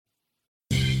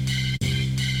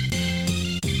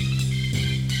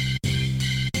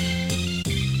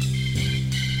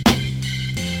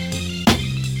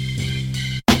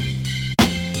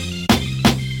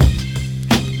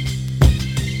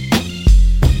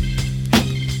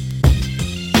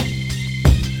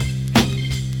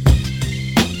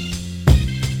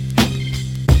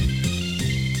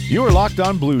You are Locked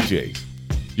On Blue Jays,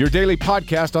 your daily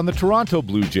podcast on the Toronto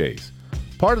Blue Jays,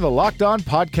 part of the Locked On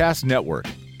Podcast Network,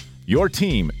 your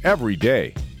team every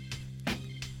day.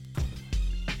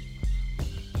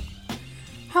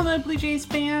 Hello, Blue Jays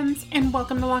fans, and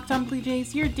welcome to Locked On Blue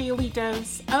Jays, your daily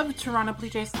dose of Toronto Blue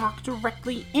Jays talk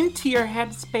directly into your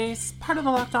headspace, part of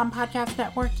the Locked On Podcast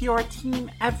Network, your team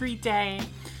every day.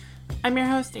 I'm your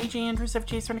host, AJ Andrews of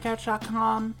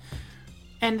JaysFromTheCouch.com,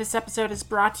 and this episode is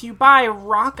brought to you by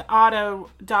RockAuto.com.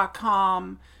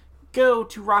 Go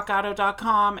to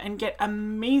RockAuto.com and get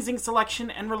amazing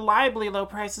selection and reliably low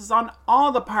prices on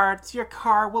all the parts your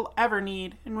car will ever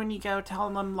need. And when you go, tell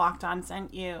them Locked On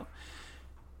sent you.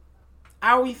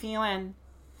 How are we feeling?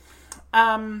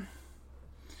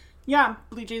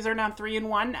 Blue Jays are now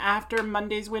 3-1 after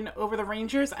Monday's win over the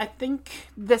Rangers. I think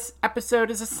this episode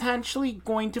is essentially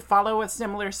going to follow a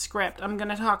similar script. I'm going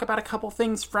to talk about a couple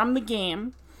things from the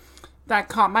game that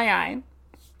caught my eye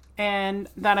and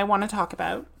that I want to talk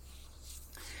about.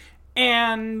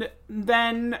 And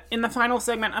then in the final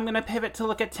segment, I'm going to pivot to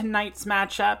look at tonight's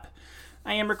matchup.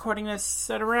 I am recording this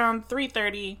at around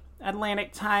 3:30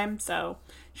 Atlantic time, so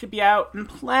should be out in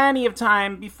plenty of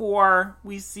time before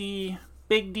we see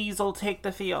Big Diesel take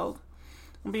the field.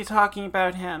 We'll be talking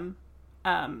about him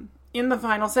in the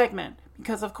final segment,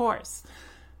 because of course.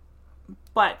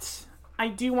 But I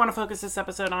do want to focus this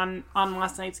episode on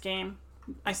last night's game.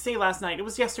 I say last night, it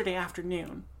was yesterday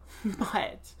afternoon.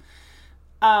 But,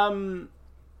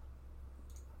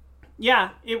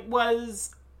 it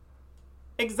was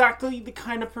exactly the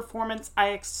kind of performance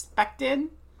I expected.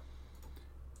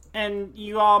 And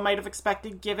you all might have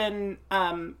expected, given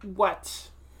what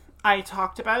I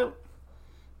talked about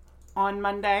on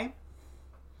Monday.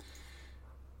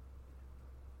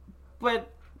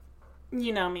 But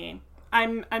you know me,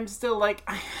 I'm still like,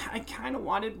 I kind of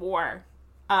wanted more.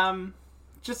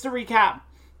 Just to recap,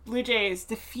 Blue Jays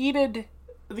defeated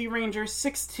the Rangers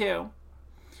 6-2.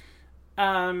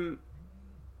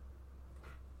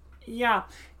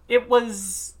 It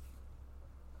was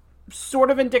sort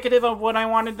of indicative of what I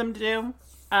wanted them to do.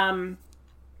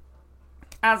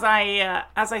 As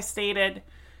I stated,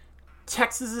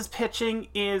 Texas's pitching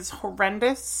is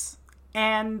horrendous,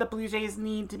 and the Blue Jays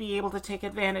need to be able to take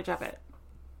advantage of it.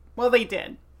 Well, they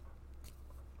did.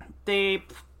 They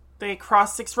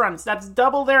crossed 6 runs. That's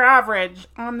double their average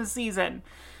on the season.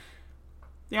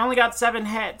 They only got 7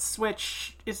 hits,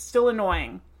 which is still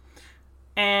annoying.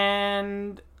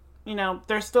 And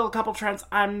there's still a couple trends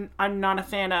I'm not a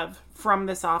fan of from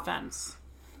this offense.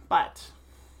 But,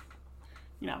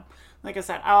 like I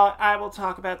said, I will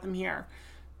talk about them here.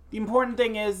 The important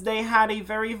thing is they had a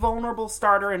very vulnerable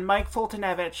starter in Mike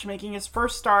Foltynewicz making his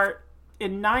first start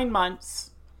in 9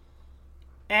 months.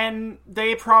 And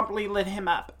they promptly lit him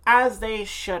up, as they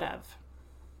should have.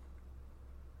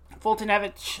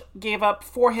 Foltynewicz gave up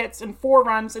 4 hits and 4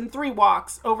 runs and 3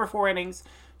 walks over 4 innings.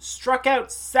 Struck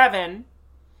out 7.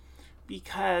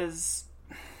 Because,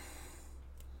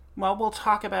 well, we'll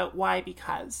talk about why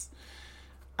because.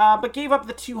 But gave up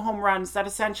the 2 home runs that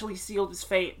essentially sealed his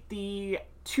fate. The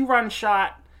 2-run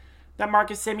shot that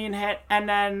Marcus Semien hit, and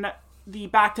then the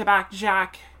back-to-back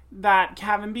jack that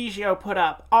Cavan Biggio put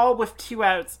up, all with 2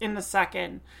 outs in the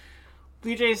second.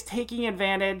 Blue Jays taking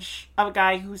advantage of a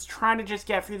guy who's trying to just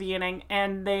get through the inning,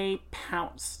 and they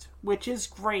pounced, which is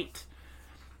great.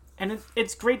 And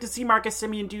it's great to see Marcus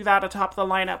Semien do that atop the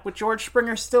lineup. With George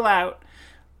Springer still out,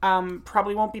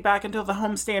 probably won't be back until the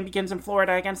homestand begins in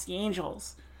Florida against the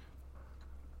Angels.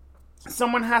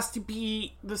 Someone has to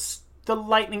be the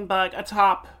lightning bug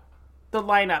atop the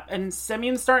lineup, and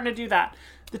Semien's starting to do that.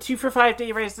 The 2-for-5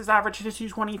 day raised his average to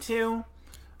 222,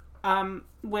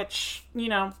 which,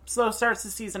 slow starts the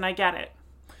season, I get it.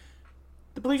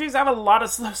 The Blue Jays have a lot of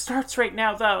slow starts right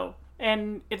now, though,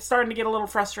 and it's starting to get a little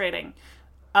frustrating.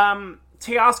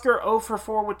 Teoscar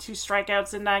 0-for-4 with 2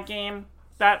 strikeouts in that game.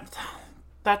 That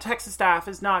Texas staff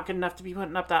is not good enough to be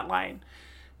putting up that line.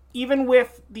 Even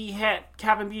with the hit,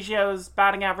 Cavan Biggio's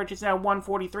batting average is now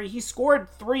 143. He scored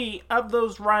 3 of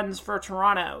those runs for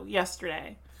Toronto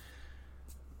yesterday.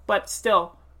 But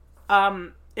still,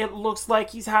 it looks like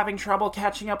he's having trouble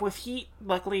catching up with heat.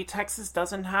 Luckily, Texas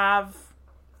doesn't have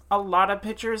a lot of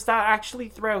pitchers that actually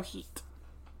throw heat.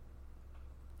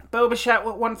 Bo Bichette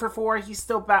with 1-for-4. He's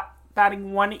still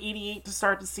batting 188 to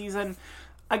start the season.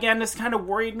 Again, this kind of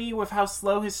worried me with how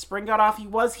slow his spring got off. He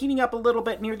was heating up a little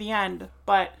bit near the end,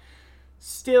 but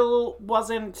still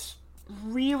wasn't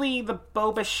really the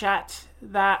Bo Bichette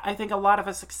that I think a lot of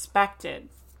us expected.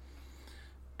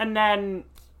 And then,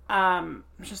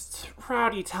 just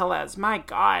Rowdy Tellez. My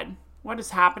God, what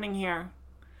is happening here?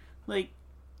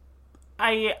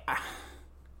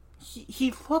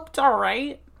 he looked all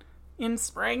right in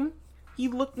spring. He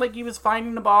looked like he was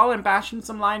finding the ball and bashing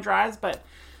some line drives, but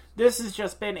this has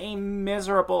just been a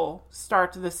miserable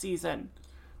start to the season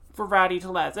for Rowdy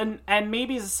Tellez. And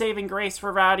maybe the saving grace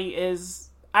for Rowdy is,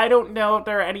 I don't know if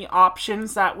there are any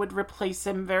options that would replace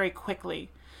him very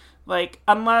quickly. Like,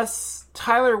 unless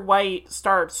Tyler White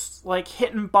starts, like,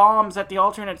 hitting bombs at the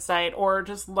alternate site or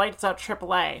just lights up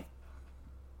AAA,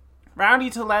 Rowdy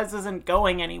Tellez isn't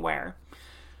going anywhere.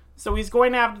 So he's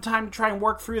going to have the time to try and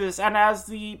work through this. And as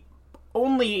the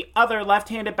only other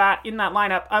left-handed bat in that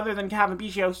lineup other than Cavan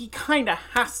Biggio, he kind of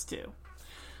has to.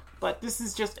 But this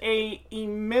is just a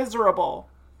miserable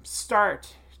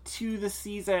start to the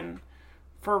season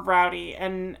for Rowdy.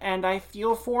 And I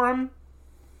feel for him.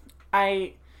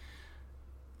 I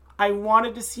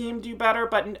wanted to see him do better,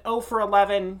 but an 0 for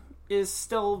 11 is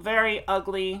still very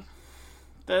ugly.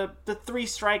 The 3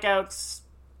 strikeouts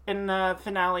in the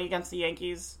finale against the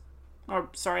Yankees, or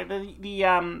sorry,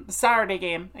 the Saturday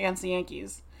game against the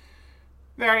Yankees,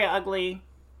 very ugly.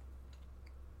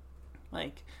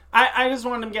 Like, I just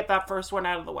wanted to get that first one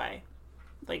out of the way.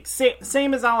 Like,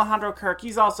 same as Alejandro Kirk,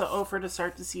 he's also 0 for to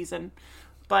start the season,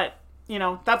 but you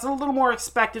know, that's a little more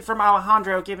expected from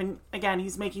Alejandro, given, again,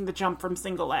 he's making the jump from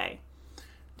single A.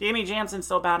 Danny Jansen's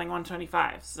still batting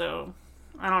 125, so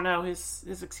I don't know his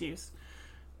excuse.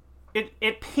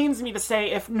 It pains me to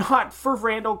say, if not for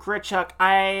Randall Grichuk,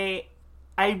 I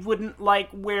wouldn't like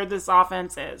where this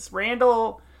offense is.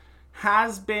 Randall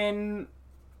has been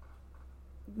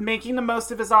making the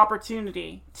most of his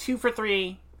opportunity. 2 for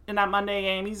 3 in that Monday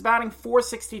game. He's batting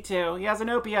 .462. He has an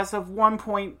OPS of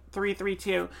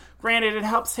 1.332. Granted, it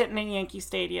helps hitting in Yankee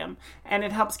Stadium, and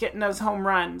it helps getting those home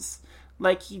runs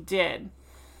like he did.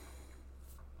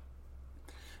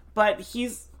 But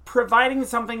he's providing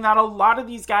something that a lot of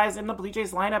these guys in the Blue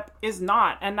Jays lineup is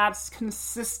not, and that's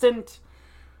consistent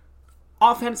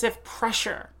offensive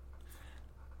pressure.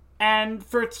 And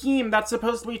for a team that's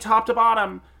supposed to be top to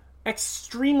bottom,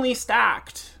 extremely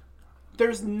stacked,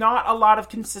 there's not a lot of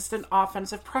consistent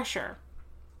offensive pressure.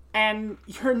 And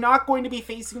you're not going to be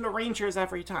facing the Rangers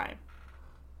every time.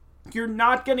 You're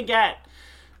not going to get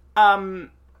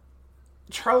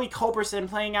Charlie Culberson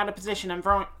playing out of position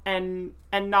and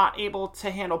not able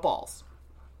to handle balls.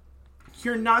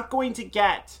 You're not going to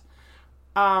get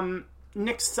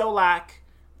Nick Solak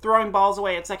throwing balls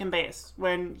away at second base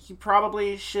when he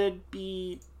probably should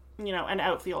be, an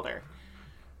outfielder.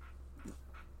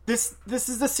 This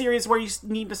is the series where you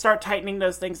need to start tightening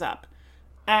those things up.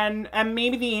 And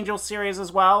maybe the Angels series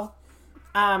as well.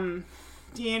 The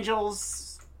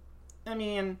Angels,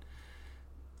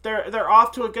 they're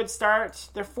off to a good start.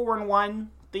 They're 4-1.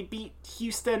 They beat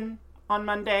Houston on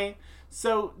Monday.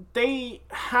 So they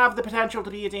have the potential to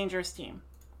be a dangerous team.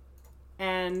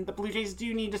 And the Blue Jays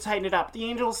do need to tighten it up. The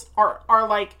Angels are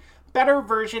like better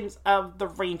versions of the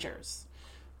Rangers.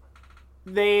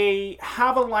 They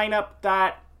have a lineup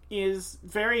that is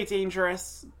very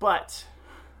dangerous, but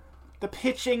the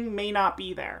pitching may not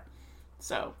be there.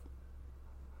 So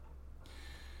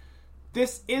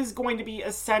this is going to be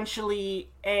essentially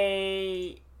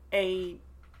a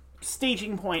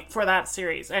staging point for that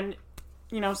series. And,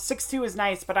 6-2 is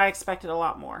nice, but I expected a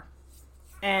lot more.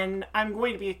 And I'm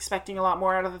going to be expecting a lot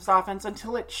more out of this offense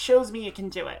until it shows me it can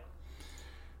do it.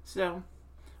 So,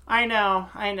 I know.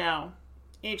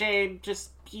 AJ just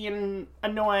being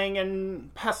annoying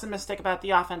and pessimistic about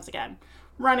the offense again.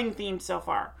 Running theme so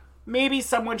far. Maybe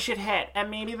someone should hit,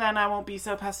 and maybe then I won't be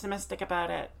so pessimistic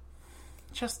about it.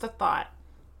 Just a thought.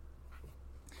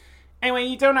 Anyway,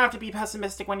 you don't have to be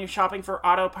pessimistic when you're shopping for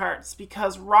auto parts,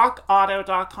 because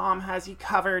RockAuto.com has you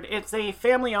covered. It's a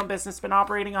family-owned business, been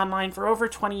operating online for over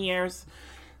 20 years.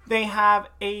 They have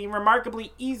a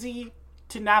remarkably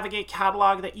easy-to-navigate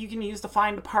catalog that you can use to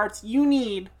find the parts you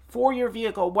need for your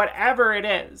vehicle, whatever it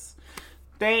is.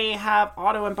 They have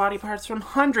auto and body parts from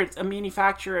hundreds of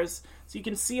manufacturers, so you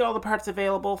can see all the parts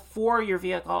available for your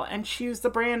vehicle and choose the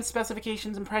brand,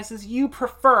 specifications, and prices you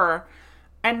prefer,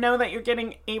 and know that you're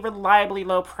getting a reliably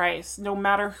low price, no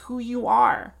matter who you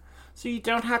are. So you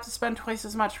don't have to spend twice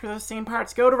as much for those same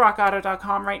parts. Go to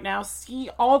rockauto.com right now, see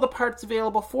all the parts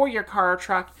available for your car or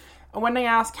truck, and when they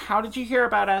ask, how did you hear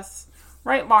about us?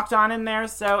 Write Locked On in there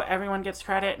so everyone gets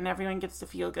credit and everyone gets to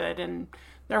feel good, and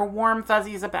their warm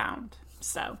fuzzies abound.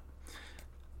 So,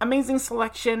 amazing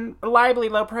selection, reliably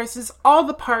low prices, all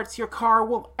the parts your car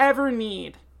will ever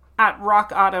need at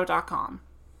rockauto.com.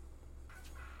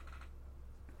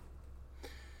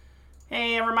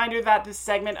 Hey, a reminder that this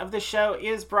segment of the show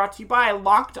is brought to you by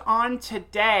Locked On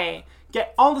Today.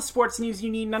 Get all the sports news you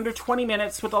need in under 20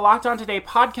 minutes with the Locked On Today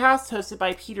podcast hosted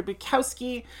by Peter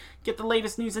Bukowski. Get the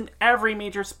latest news in every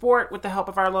major sport with the help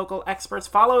of our local experts.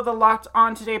 Follow the Locked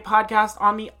On Today podcast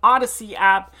on the Odyssey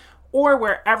app or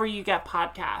wherever you get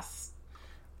podcasts.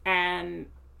 And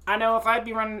I know if I'd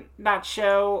be running that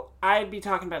show, I'd be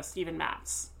talking about Steven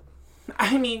Matz.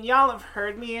 I mean, y'all have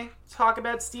heard me talk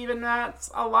about Steven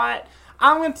Matz a lot.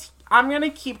 I'm going to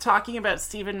keep talking about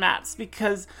Steven Matz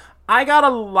because I got a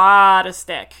lot of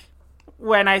stick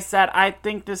when I said I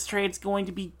think this trade's going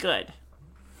to be good,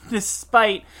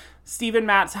 despite Steven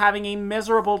Matz having a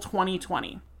miserable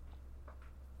 2020.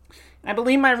 I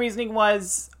believe my reasoning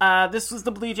was this was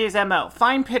the Blue Jays' MO.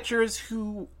 Find pitchers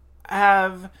who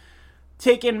have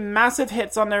taken massive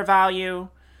hits on their value,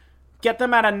 get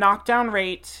them at a knockdown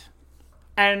rate,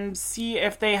 and see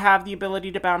if they have the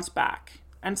ability to bounce back.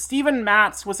 And Steven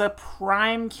Matz was a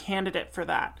prime candidate for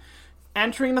that.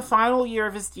 Entering the final year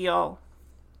of his deal,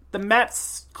 the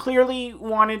Mets clearly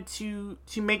wanted to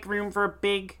make room for a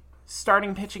big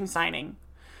starting pitching signing.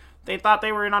 They thought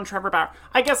they were in on Trevor Bauer.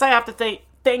 I guess I have to say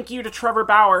thank you to Trevor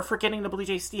Bauer for getting the Blue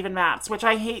Jays Steven Matz, which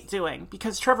I hate doing,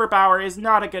 because Trevor Bauer is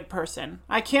not a good person.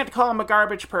 I can't call him a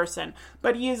garbage person,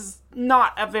 but he is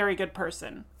not a very good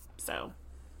person. So...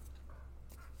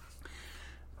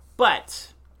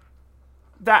 But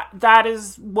that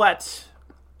is what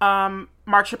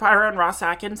Mark Shapiro and Ross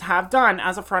Atkins have done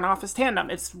as a front office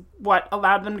tandem. It's what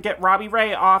allowed them to get Robbie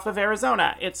Ray off of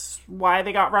Arizona. It's why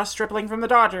they got Ross Stripling from the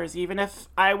Dodgers, even if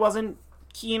I wasn't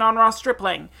keen on Ross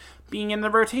Stripling being in the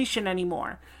rotation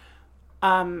anymore.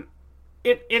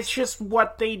 It's just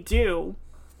what they do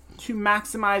to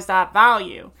maximize that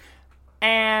value.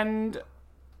 And,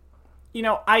 you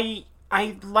know, I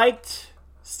liked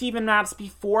Steven Matz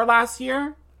before last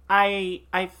year.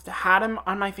 I've had him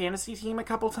on my fantasy team a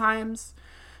couple times,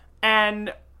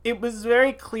 and it was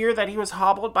very clear that he was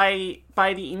hobbled by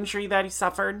the injury that he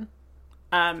suffered,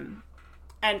 and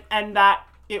that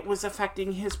it was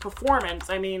affecting his performance.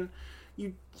 I mean,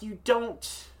 you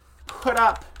don't put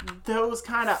up those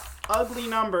kind of ugly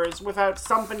numbers without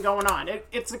something going on.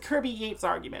 It's a Kirby Yates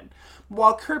argument.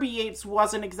 While Kirby Yates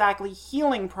wasn't exactly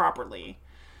healing properly,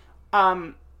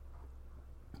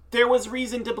 there was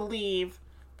reason to believe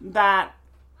that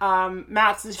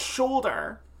Matz's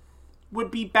shoulder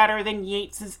would be better than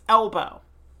Yates's elbow.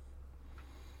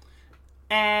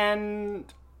 And,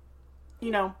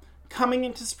 you know, coming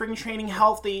into spring training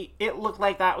healthy, it looked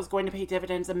like that was going to pay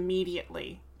dividends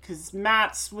immediately. Because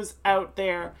Matz was out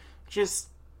there just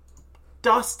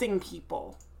dusting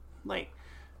people. Like,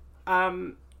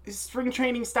 his spring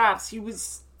training stats, he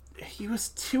was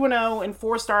 2-0 in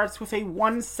 4 starts with a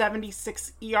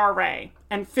 1.76 ERA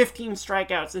and 15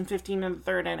 strikeouts and 15 in the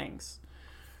third innings.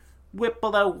 WHIP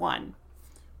below 1.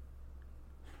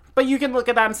 But you can look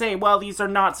at that and say, well, these are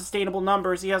not sustainable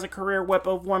numbers. He has a career WHIP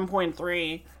of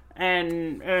 1.3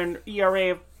 and an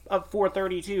ERA of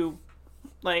 4.32.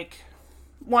 Like,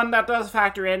 one that does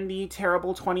factor in the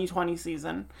terrible 2020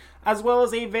 season, as well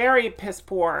as a very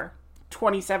piss-poor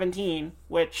 2017,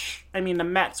 which, I mean, the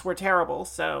Mets were terrible,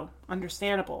 so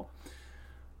understandable.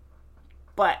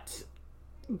 But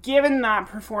given that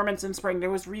performance in spring, there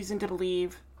was reason to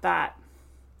believe that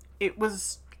it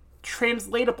was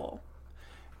translatable.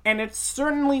 And it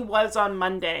certainly was on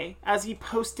Monday, as he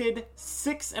posted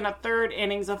 6 1/3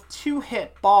 innings of 2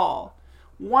 hit ball,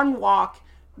 1 walk,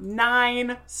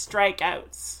 9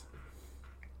 strikeouts.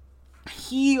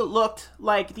 He looked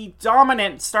like the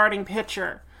dominant starting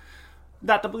pitcher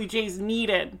that the Blue Jays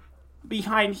needed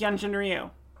behind Hyunjin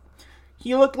Ryu.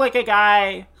 He looked like a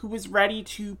guy who was ready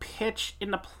to pitch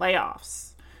in the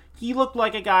playoffs. He looked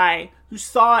like a guy who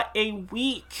saw a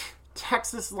weak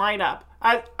Texas lineup.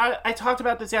 I talked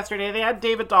about this yesterday. They had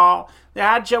David Dahl, they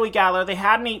had Joey Gallo, they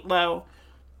had Nate Lowe.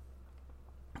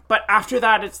 But after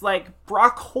that, it's like,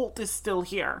 Brock Holt is still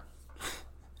here.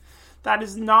 That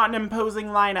is not an imposing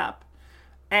lineup.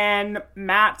 And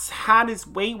Matz had his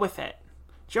way with it.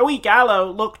 Joey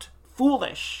Gallo looked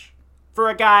foolish for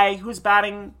a guy who's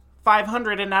batting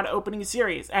 .500 in that opening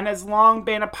series and has long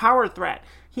been a power threat.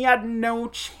 He had no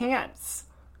chance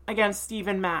against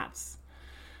Steven Matz.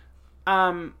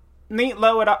 Nate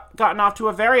Lowe had gotten off to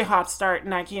a very hot start in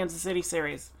that Kansas City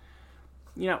series.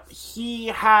 You know, he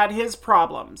had his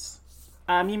problems.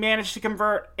 He managed to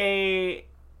convert a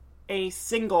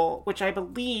single, which I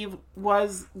believe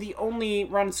was the only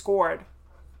run scored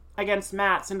against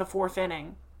Matz in the 4th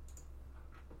inning.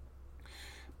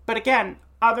 But again,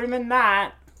 other than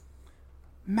that,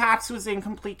 Matz was in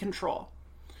complete control.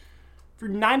 For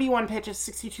 91 pitches,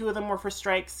 62 of them were for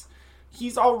strikes.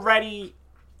 he's already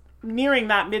nearing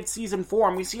that mid-season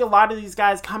form. We see a lot of these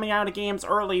guys coming out of games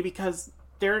early because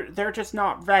they're just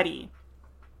not ready.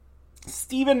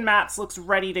 Steven Matz looks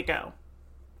ready to go.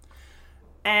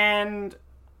 And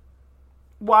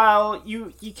while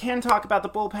you can talk about the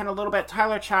bullpen a little bit,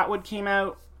 Tyler Chatwood came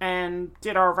out and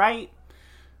did all right.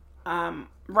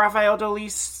 Rafael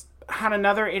Dolis had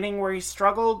another inning where he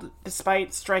struggled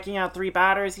despite striking out 3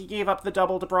 batters. He gave up the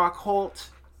double to Brock Holt.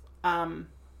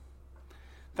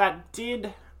 That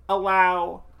did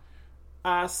allow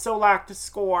Solak to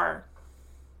score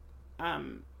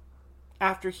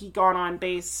after he got on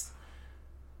base.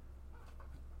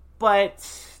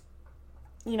 But,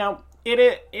 you know,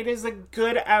 it is a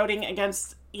good outing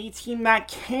against a team that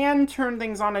can turn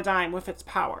things on a dime with its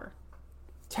power.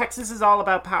 Texas is all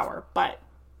about power, but,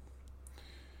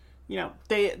 you know,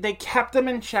 they kept them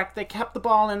in check. They kept the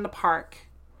ball in the park.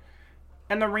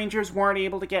 And the Rangers weren't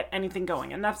able to get anything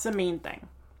going. And that's the main thing.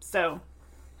 So,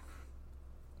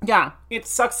 yeah, it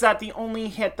sucks that the only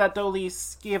hit that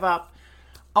Dolis gave up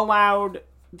allowed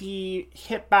the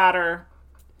hit batter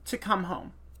to come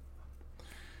home.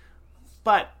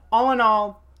 But all in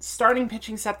all, starting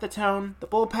pitching set the tone. The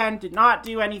bullpen did not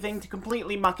do anything to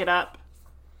completely muck it up.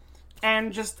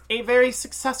 And just a very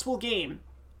successful game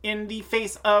in the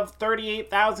face of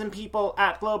 38,000 people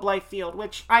at Globe Life Field,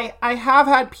 which I have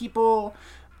had people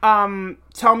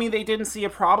tell me they didn't see a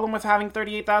problem with having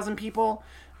 38,000 people.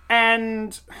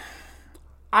 And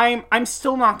I'm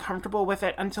still not comfortable with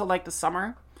it until, like, the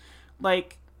summer.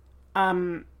 Like,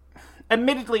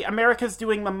 admittedly, America's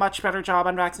doing a much better job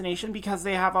on vaccination because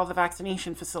they have all the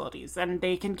vaccination facilities and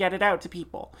they can get it out to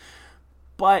people.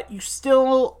 But you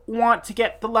still want to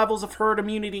get the levels of herd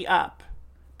immunity up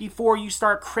before you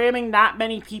start cramming that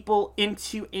many people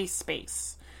into a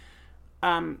space.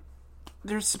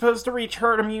 They're supposed to reach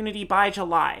herd immunity by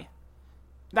July.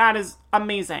 That is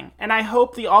amazing. And I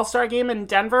hope the All-Star game in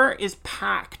Denver is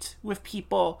packed with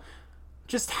people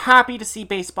just happy to see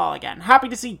baseball again. Happy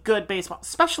to see good baseball.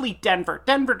 Especially Denver.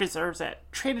 Denver deserves it.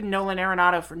 Traded Nolan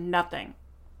Arenado for nothing.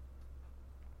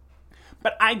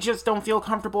 But I just don't feel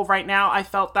comfortable right now. I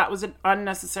felt that was an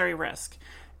unnecessary risk.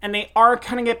 And they are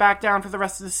cutting it back down for the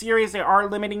rest of the series. They are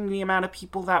limiting the amount of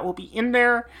people that will be in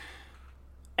there.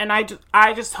 And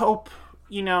I just hope,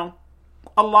 you know,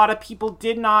 a lot of people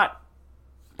did not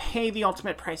pay the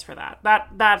ultimate price for that.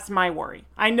 That's my worry.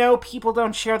 I know people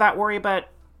don't share that worry, but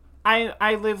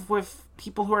I live with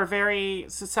people who are very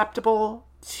susceptible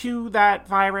to that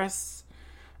virus,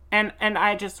 and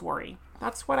I just worry.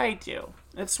 That's what I do.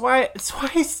 It's why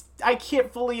I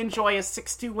can't fully enjoy a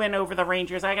 6-2 win over the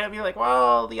Rangers. I gotta be like,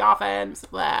 well, the offense,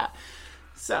 blah.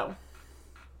 So,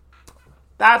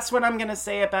 that's what I'm gonna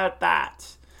say about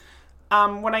that.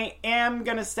 What I am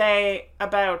gonna say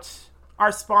about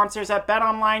our sponsors at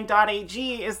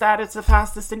betonline.ag is that it's the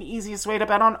fastest and easiest way to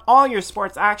bet on all your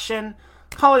sports action.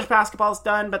 College basketball's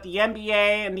done, but the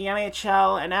NBA and the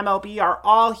NHL and MLB are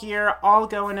all here, all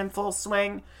going in full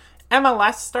swing.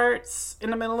 MLS starts in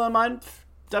the middle of the month,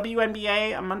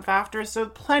 WNBA a month after, so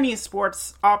plenty of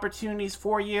sports opportunities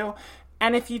for you.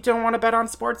 And if you don't want to bet on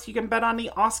sports, you can bet on the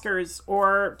Oscars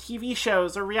or TV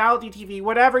shows or reality TV,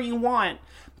 whatever you want.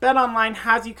 BetOnline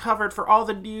has you covered for all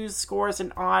the news, scores,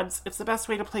 and odds. It's the best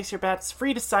way to place your bets,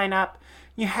 free to sign up.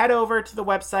 You head over to the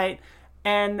website,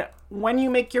 and when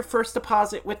you make your first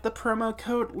deposit with the promo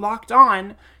code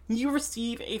LOCKEDON, you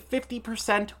receive a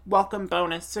 50% welcome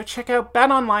bonus. So check out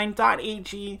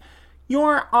betonline.ag,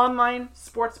 your online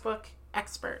sportsbook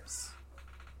experts.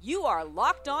 You are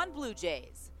Locked On Blue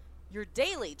Jays, your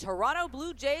daily Toronto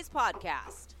Blue Jays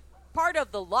podcast. Part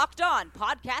of the Locked On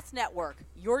Podcast Network,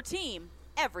 your team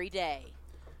every day.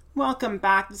 Welcome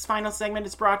back. This final segment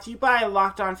is brought to you by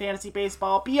Locked On Fantasy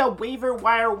Baseball. Be a waiver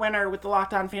wire winner with the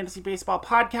Locked On Fantasy Baseball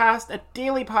podcast, a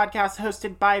daily podcast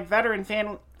hosted by veteran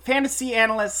fantasy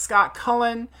analyst Scott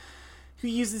Cullen, who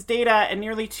uses data and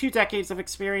nearly 2 decades of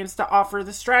experience to offer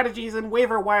the strategies and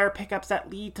waiver wire pickups that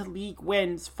lead to league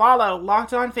wins. Follow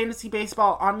Locked On Fantasy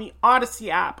Baseball on the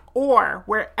Odyssey app or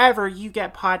wherever you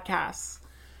get podcasts.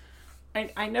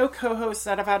 I know co-hosts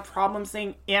that have had problems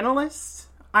saying analysts.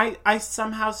 I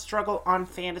somehow struggle on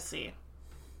fantasy.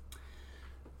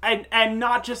 And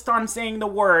not just on saying the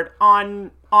word,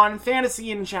 on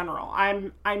fantasy in general.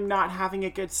 I'm not having a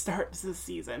good start to the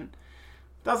season.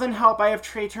 Doesn't help I have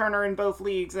Trey Turner in both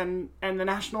leagues and the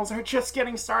Nationals are just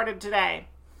getting started today.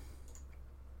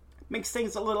 Makes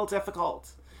things a little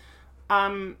difficult.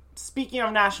 Speaking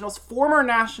of Nationals, former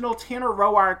National Tanner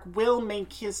Roark will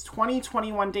make his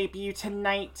 2021 debut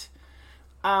tonight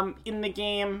in the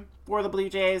game for the Blue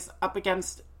Jays up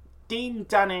against Dane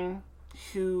Dunning,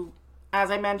 who as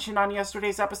I mentioned on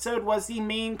yesterday's episode, was the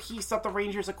main piece that the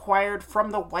Rangers acquired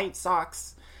from the White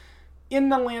Sox in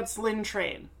the Lance Lynn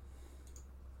trade.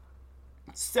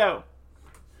 So,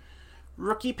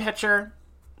 rookie pitcher.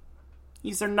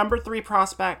 He's their number 3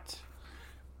 prospect.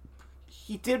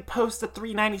 He did post a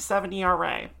 .397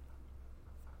 ERA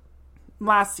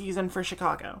last season for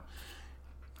Chicago.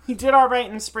 He did all right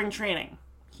in spring training.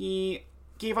 He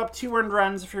gave up 2 earned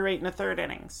runs for 8 1/3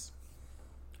 innings.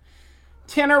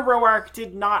 Tanner Roark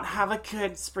did not have a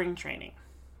good spring training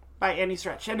by any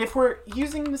stretch. And if we're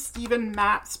using the Steven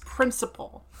Matz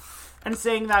principle and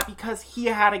saying that because he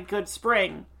had a good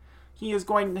spring, he is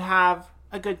going to have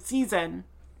a good season,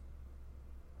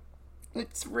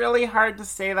 it's really hard to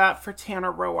say that for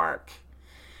Tanner Roark.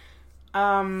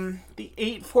 The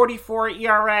 8.44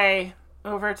 ERA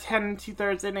over 10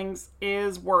 2/3 innings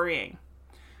is worrying.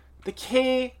 The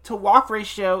K to walk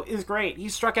ratio is great. He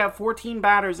struck out 14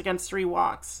 batters against 3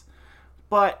 walks.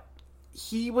 But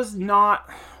he was not,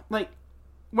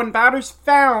 when batters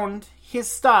found his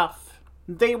stuff,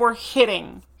 they were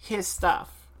hitting his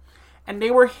stuff. And they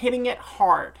were hitting it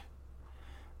hard.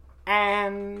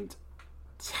 And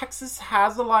Texas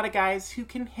has a lot of guys who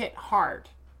can hit hard.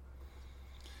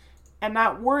 And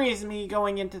that worries me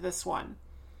going into this one.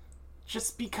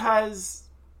 Just because,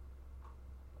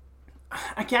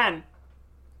 again,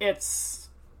 it's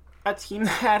a team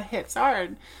that hits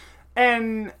hard.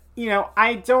 And,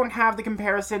 I don't have the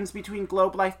comparisons between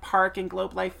Globe Life Park and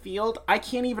Globe Life Field. I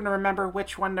can't even remember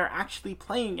which one they're actually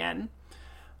playing in.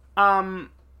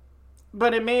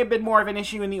 But it may have been more of an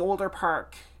issue in the older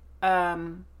park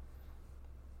than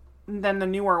the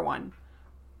newer one.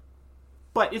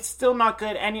 But it's still not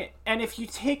good. And if you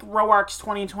take Roark's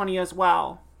 2020 as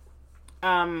well,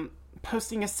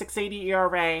 posting a 6.80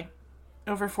 ERA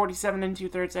over 47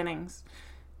 2/3 innings,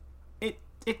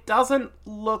 it doesn't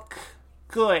look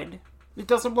good. It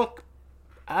doesn't look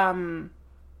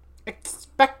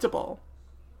expectable.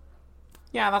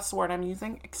 Yeah, that's the word I'm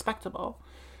using. Expectable.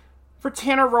 For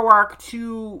Tanner Roark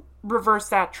to reverse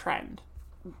that trend.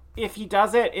 If he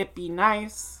does it, it'd be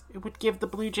nice. It would give the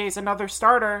Blue Jays another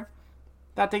starter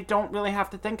that they don't really have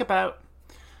to think about.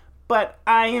 But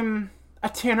I am a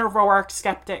Tanner Roark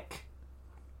skeptic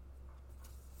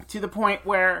to the point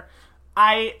where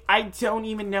I don't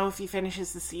even know if he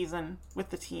finishes the season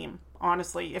with the team,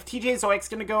 honestly. If TJ Zoik's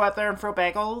going to go out there and throw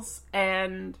bagels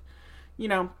and,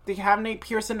 they have Nate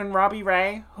Pearson and Robbie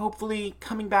Ray, hopefully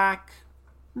coming back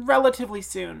relatively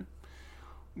soon.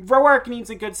 Roark needs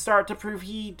a good start to prove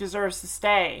he deserves to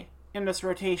stay in this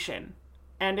rotation.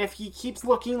 And if he keeps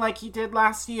looking like he did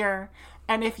last year,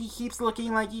 and if he keeps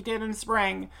looking like he did in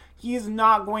spring, he is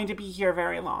not going to be here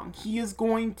very long. He is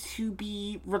going to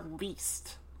be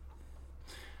released.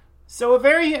 So a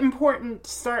very important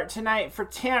start tonight for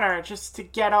Tanner, just to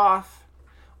get off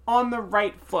on the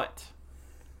right foot.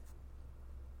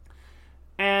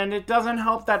 And it doesn't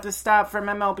help that the stat from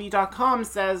MLB.com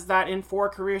says that in 4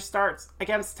 career starts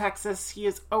against Texas, he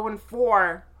is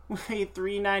 0-4 with a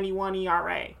 .391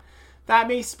 ERA. That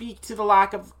may speak to the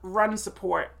lack of run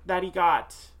support that he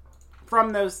got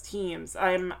from those teams.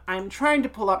 I'm trying to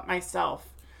pull up myself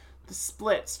the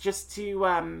splits just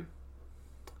to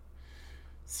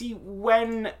see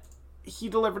when he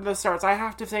delivered the starts. I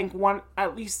have to think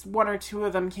at least one or two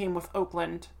of them came with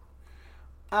Oakland.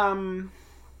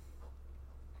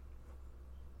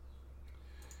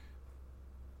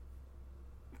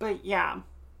 But yeah.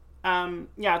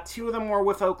 2 of them were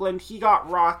with Oakland. He got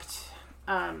rocked.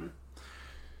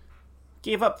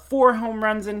 Gave up 4 home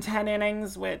runs in 10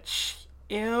 innings, which,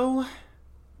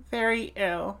 very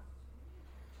ill.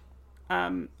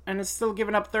 And has still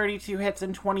given up 32 hits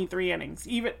in 23 innings.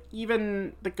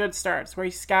 Even the good starts, where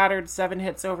he scattered 7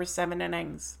 hits over 7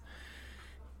 innings.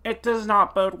 It does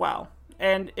not bode well.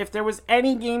 And if there was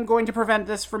any game going to prevent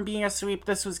this from being a sweep,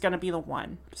 this was going to be the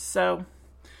one. So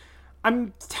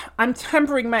I'm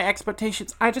tempering my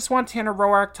expectations. I just want Tanner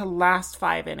Roark to last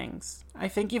 5 innings. I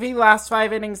think if he lasts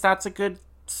 5 innings, that's a good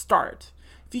start.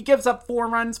 If he gives up 4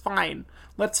 runs, fine.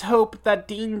 Let's hope that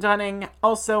Dean Dunning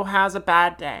also has a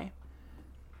bad day.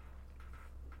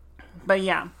 But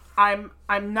yeah, I'm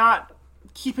not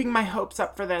keeping my hopes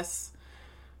up for this.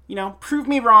 Prove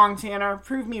me wrong, Tanner.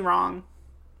 Prove me wrong.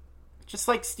 Just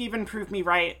like Steven proved me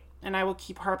right. And I will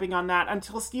keep harping on that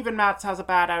until Steven Matz has a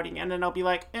bad outing. And then I'll be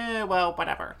like, well,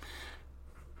 whatever.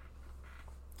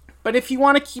 But if you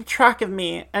want to keep track of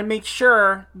me and make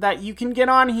sure that you can get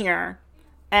on here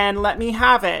and let me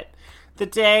have it the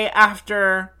day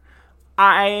after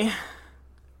I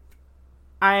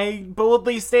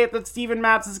boldly state that Steven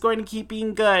Matz is going to keep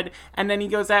being good, and then he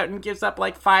goes out and gives up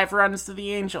 5 runs to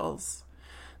the Angels,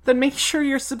 then make sure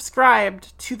you're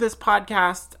subscribed to this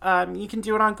podcast. You can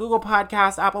do it on Google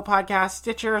Podcasts, Apple Podcasts,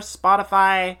 Stitcher,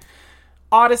 Spotify,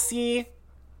 Odyssey,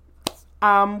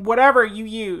 whatever you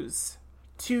use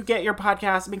to get your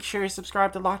podcast. Make sure you're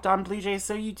subscribed to Locked On Blue Jays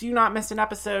so you do not miss an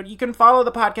episode. You can follow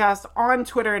the podcast on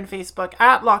Twitter and Facebook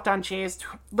at Locked On Jays.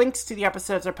 Links to the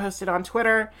episodes are posted on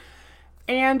Twitter.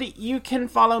 And you can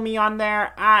follow me on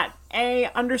there at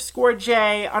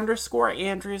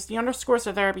 _J_Andrews. The underscores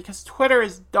are there because Twitter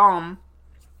is dumb.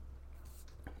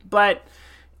 But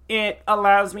it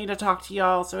allows me to talk to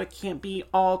y'all, so it can't be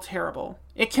all terrible.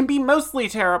 It can be mostly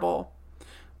terrible.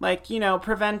 Like,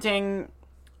 preventing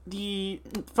the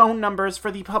phone numbers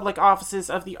for the public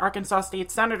offices of the Arkansas State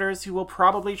Senators, who will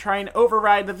probably try and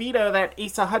override the veto that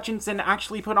Asa Hutchinson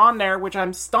actually put on there, which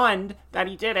I'm stunned that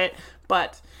he did it.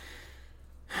 But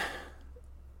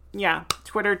yeah,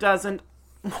 Twitter doesn't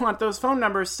want those phone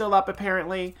numbers still up,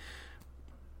 apparently.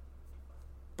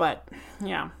 But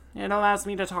yeah, it allows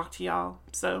me to talk to y'all,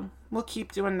 so we'll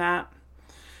keep doing that.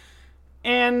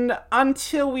 And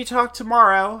until we talk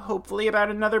tomorrow, hopefully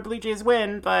about another Blue Jays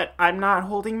win, but I'm not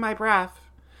holding my breath.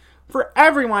 For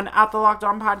everyone at the Locked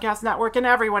On Podcast Network and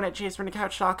everyone at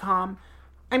JaysFromTheCouch.com,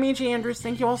 I'm AJ Andrews.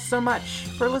 Thank you all so much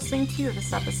for listening to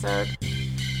this episode.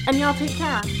 And y'all take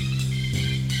care.